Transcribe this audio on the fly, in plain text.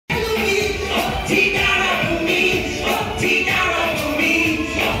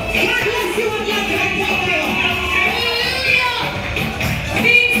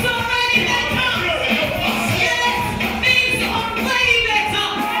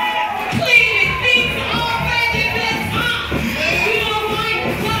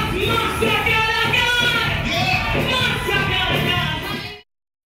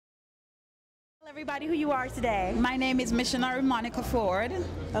everybody who you are today. My name is Missionary Monica Ford.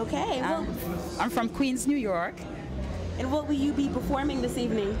 Okay. I'm from Queens, New York. And what will you be performing this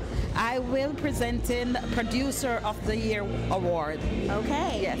evening? I will presenting Producer of the Year Award.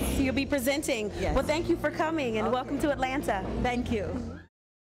 Okay. Yes. So you'll be presenting. Yes. Well, thank you for coming and welcome to Atlanta. Thank you.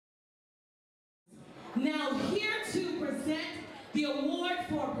 Now here to present the award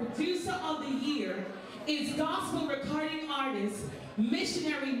for Producer of the Year is gospel recording artist,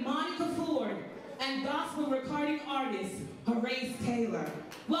 missionary Monica Ford, and gospel recording artist, Horace Taylor.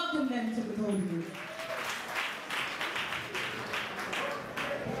 Welcome them to the podium.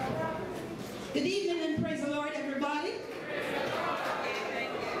 Good evening and praise the Lord, everybody.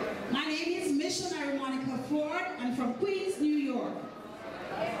 My name is Missionary Monica Ford. I'm from Queens, New York.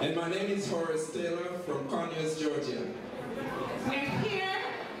 And my name is Horace Taylor from Conyers, Georgia. We're here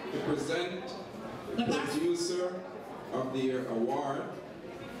To present the Producer of the Year Award.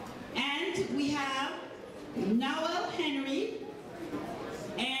 and we have Noel Henry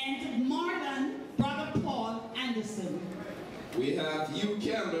and Marlon Brother Paul Anderson. We have Hugh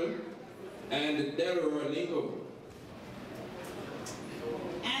Campbell and Delroy Lingo.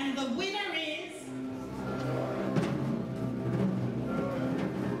 And the winner is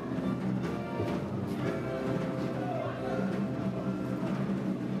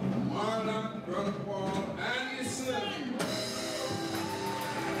Marlon Brother Paul Anderson.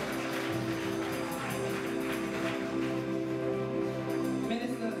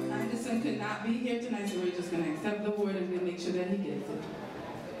 Minister Anderson could not be here tonight, so we're just going to accept the award and we'll make sure that he gets it.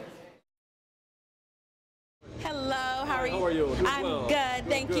 Hello, how are you? How are you? Doing I'm well. good,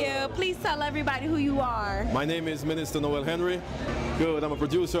 thank Good. you. Please tell everybody who you are. My name is Minister Noel Henry. Good. I'm a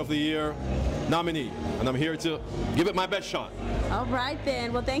Producer of the Year nominee, and I'm here to give it my best shot. All right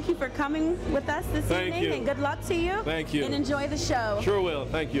then. Well, thank you for coming with us this Thank evening, you. and good luck to you. Thank you. And enjoy the show. Sure will.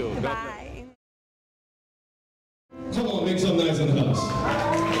 Thank you. God bless. Bye. Come on, make some noise in the house.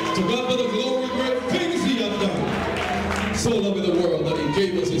 To God be the glory, great things he hath done. So loved the world that he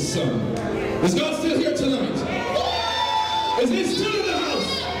gave us his son. Is God still here tonight? Is he still in the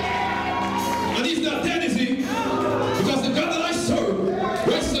house? And he's not dead, is he? Because the God that I serve,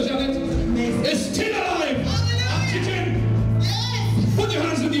 right, Sister Janet, is still alive. Oxygen. Put your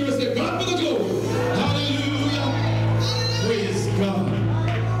hands in the air and say, God be the glory. Hallelujah. Praise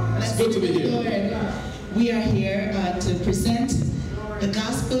God. It's good to be here. Lord, we are here to present the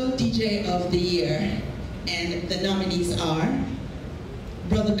Gospel DJ of the Year, and the nominees are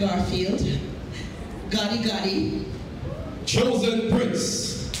Brother Garfield, Gotti Gotti, Chosen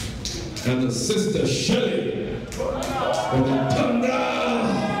Prince, and the Sister Shelley, and the thunder.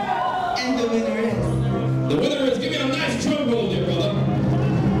 and the winner is The winner is, give me a nice drum roll there, brother.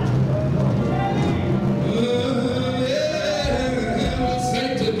 Yeah, we'll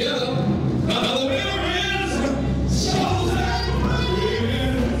sing together. Now the winner is Chosen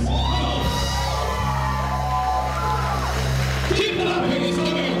Prince. Keep laughing, it's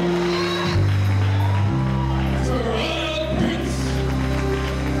coming up. Royal Prince.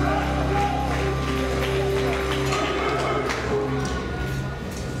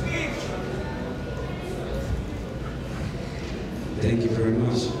 Thank you very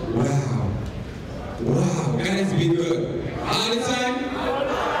much. Wow. Wow, God has been good. All the time.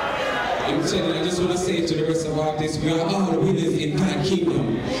 I'm telling you, I just want to say to the rest of artists, we are all winners in God's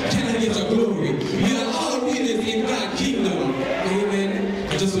kingdom. Can I get your glory? We are all winners in God's kingdom. Amen.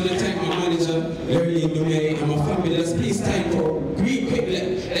 I just want to thank my manager, Larry Dume, and my family. Let's please time for great quick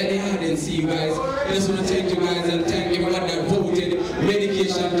let the audience see you guys. I just want to thank you guys and thank everyone that voted.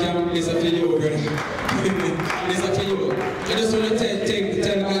 Medication camp is a failure, brother. It's a failure. I just want to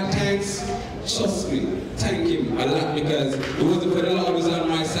tell God thanks. Trust me, thank him a lot, because it wasn't for the Lord who's on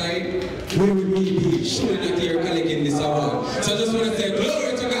my side, where would we be? Surely not here collecting this award. So I just want to say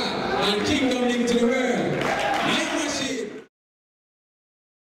glory to God and kingdom link to the world. My machine.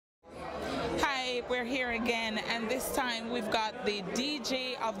 Hi, we're here again, and this time we've got the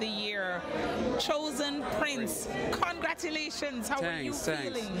DJ of the Year, Chosen Prince. Congratulations, how are you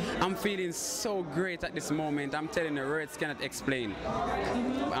feeling? I'm feeling so great at this moment. I'm telling you, words cannot explain.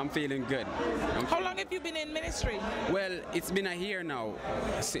 I'm feeling good. How long have you been in ministry? Well, it's been a year now.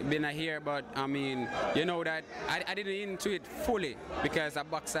 It's been a year, but I mean, you know that I didn't into it fully because I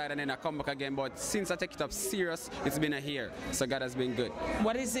backside and then I come back again. But since I take it up serious, it's been a year. So God has been good.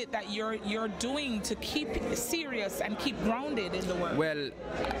 What is it that you're doing to keep serious and keep grounded in the word? Well,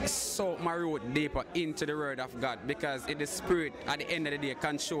 soak my root deeper into the word of God, because it is spirit at the end of the day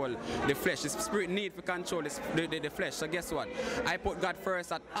control the flesh. The spirit need to control the flesh. So guess what? I put God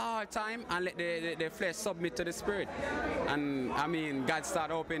first at all time and let the flesh submit to the spirit. And I mean, God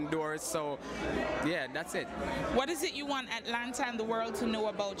start opening doors. So yeah, that's it. What is it you want Atlanta and the world to know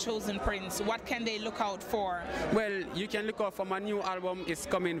about Chosen Prince? What can they look out for? Well, you can look out for my new album. It's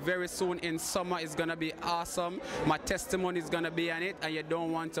coming very soon in summer. It's gonna be awesome. My testimony is gonna be on it, and you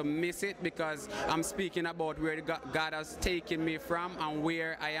don't want to miss it, because I'm speaking about where God has taken me from and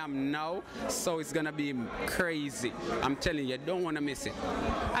where I am now. So it's gonna be crazy. I'm telling you, don't want to miss it.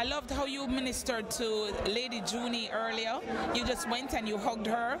 I loved how you ministered to Lady Junie earlier. You just went and you hugged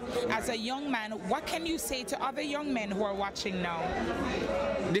her. As a young man, what can you say to other young men who are watching now?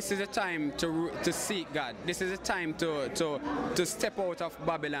 This is a time to seek God. This is a time to step out of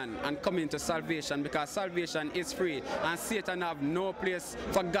Babylon and come into salvation, because salvation is free and Satan have no place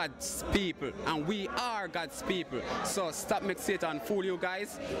for God's people, and we are God's people. So stop make Satan fool you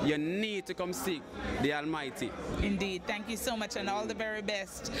guys. You need to come seek the Almighty. Indeed. Thank you so much, and all the very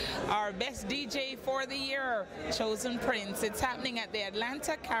best. Our best DJ for the year, Chosen Prince. It's happening at the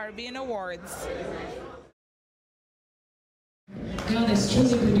Atlanta Caribbean Awards. God is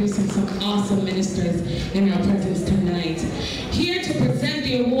truly producing some awesome ministers in our presence tonight. Here to present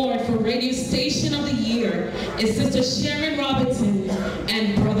the award for Radio Station of the Year is Sister Sharon Robinson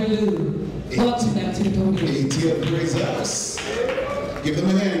and Brother Lou. Welcome them to the podium. ATL Praise House. Give them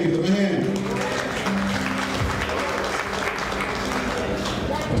a hand, give them a hand.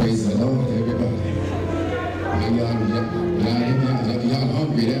 Praise the Lord, everybody. Y'all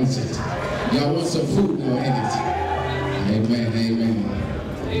hungry, that's it. Y'all want some food now, ain't it? Amen, amen.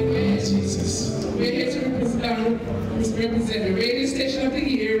 Amen. Jesus. We're here to represent the Radio Station of the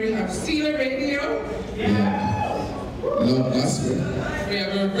Year. We have Sealer Radio. Yeah. Love Gospel. We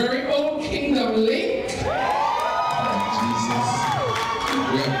have our very own Kingdom Link. Jesus.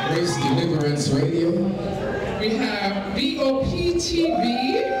 We have Grace Deliverance Radio. We have VOP TV.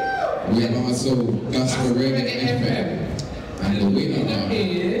 We have also Gospel Radio FM. And the winner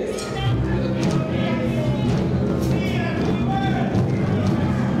is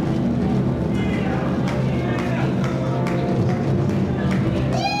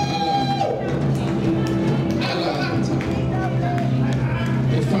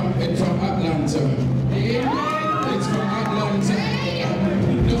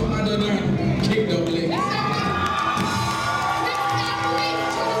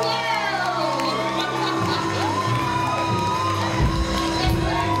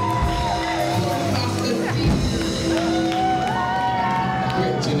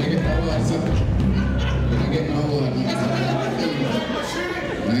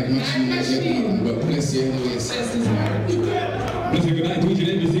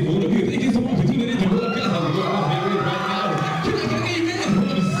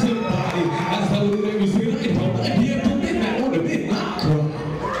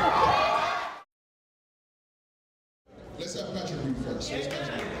Let's have Patrick read first.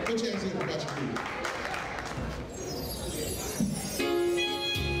 Put your hands in for Patrick read.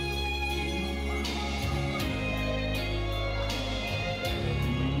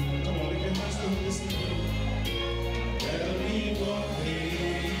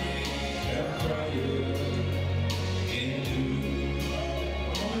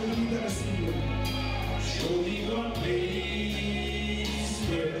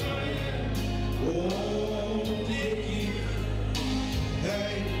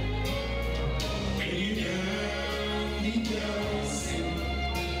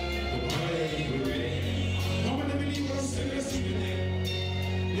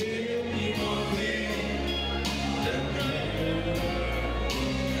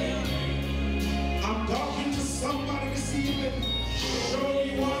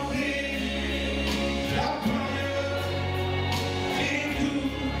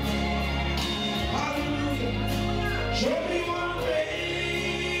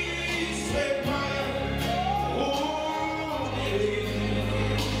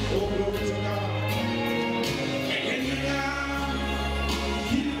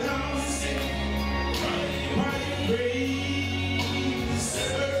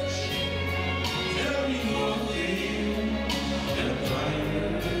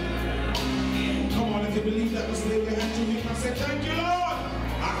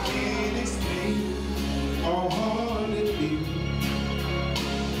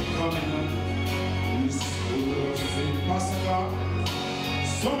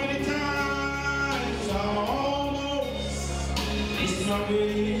 So many times I almost missed my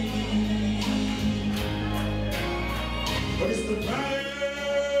way, but it's the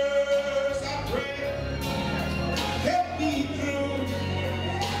fire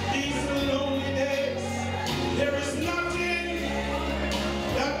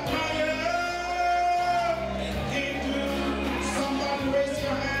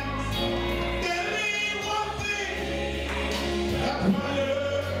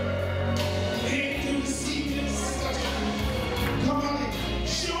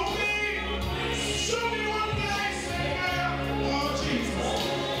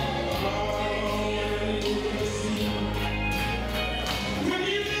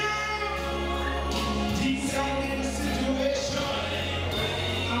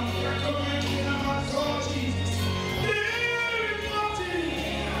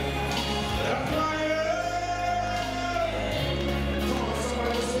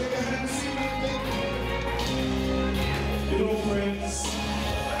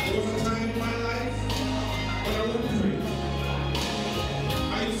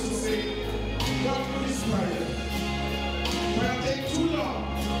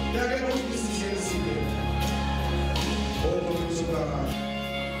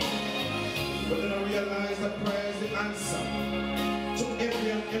answer to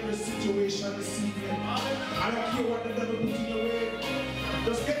every situation this evening. I don't care what the devil put in your way.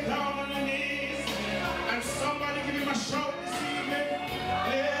 Just get down on your knees and somebody give him a shout this evening.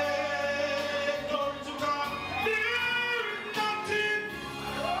 Hey, glory to God. There is nothing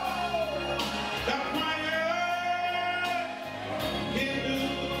that my earth can do.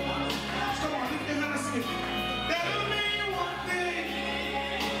 Come on, lift your hand and sing it. Tell me one thing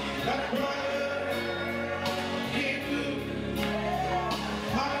that my earth can do.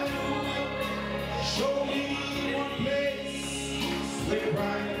 Hallelujah. Show me one place where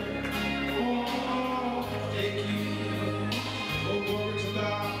right. Oh, thank you. Oh, glory to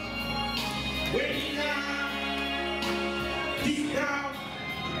God. Way down, deep down,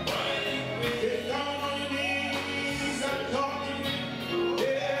 get down on your knees and talk to me.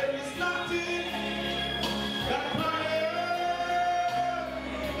 There is nothing that my earth.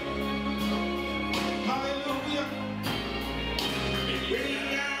 Hallelujah. Way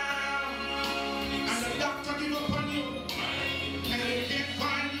down, and the doctor give up on you, and you can't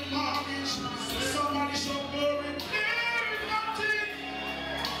find your mortgage. Somebody show glory. There is nothing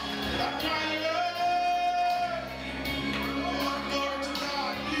that my earth. Oh, glory to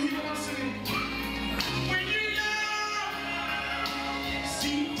God. You hear what I'm saying? When you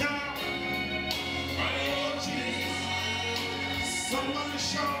sit down, oh Jesus, somebody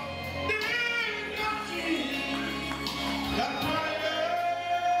shout, there is nothing that my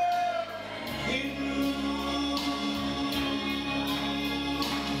earth can do.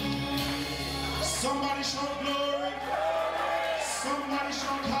 Somebody shout glory. Somebody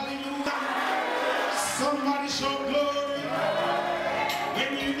shout hallelujah. Somebody shout glory.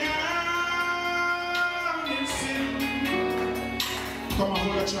 When you down in sin. Come on,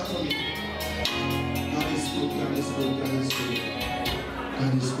 hold that track for me. God is good, God is good, God is good.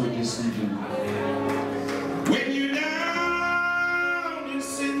 God is good this evening. When you down in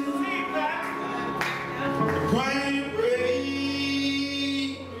sin, cry and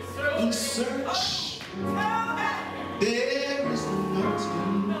pray in search. There is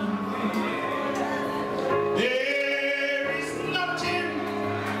nothing. There is nothing.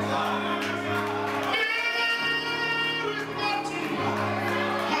 There is nothing.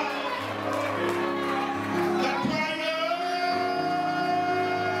 That my earth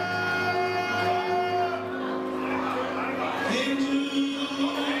can do.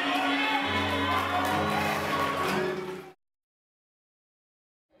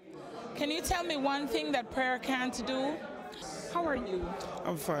 Can you tell me one thing that prayer can't do? How are you?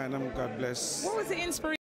 I'm fine. God bless. What was the inspiration?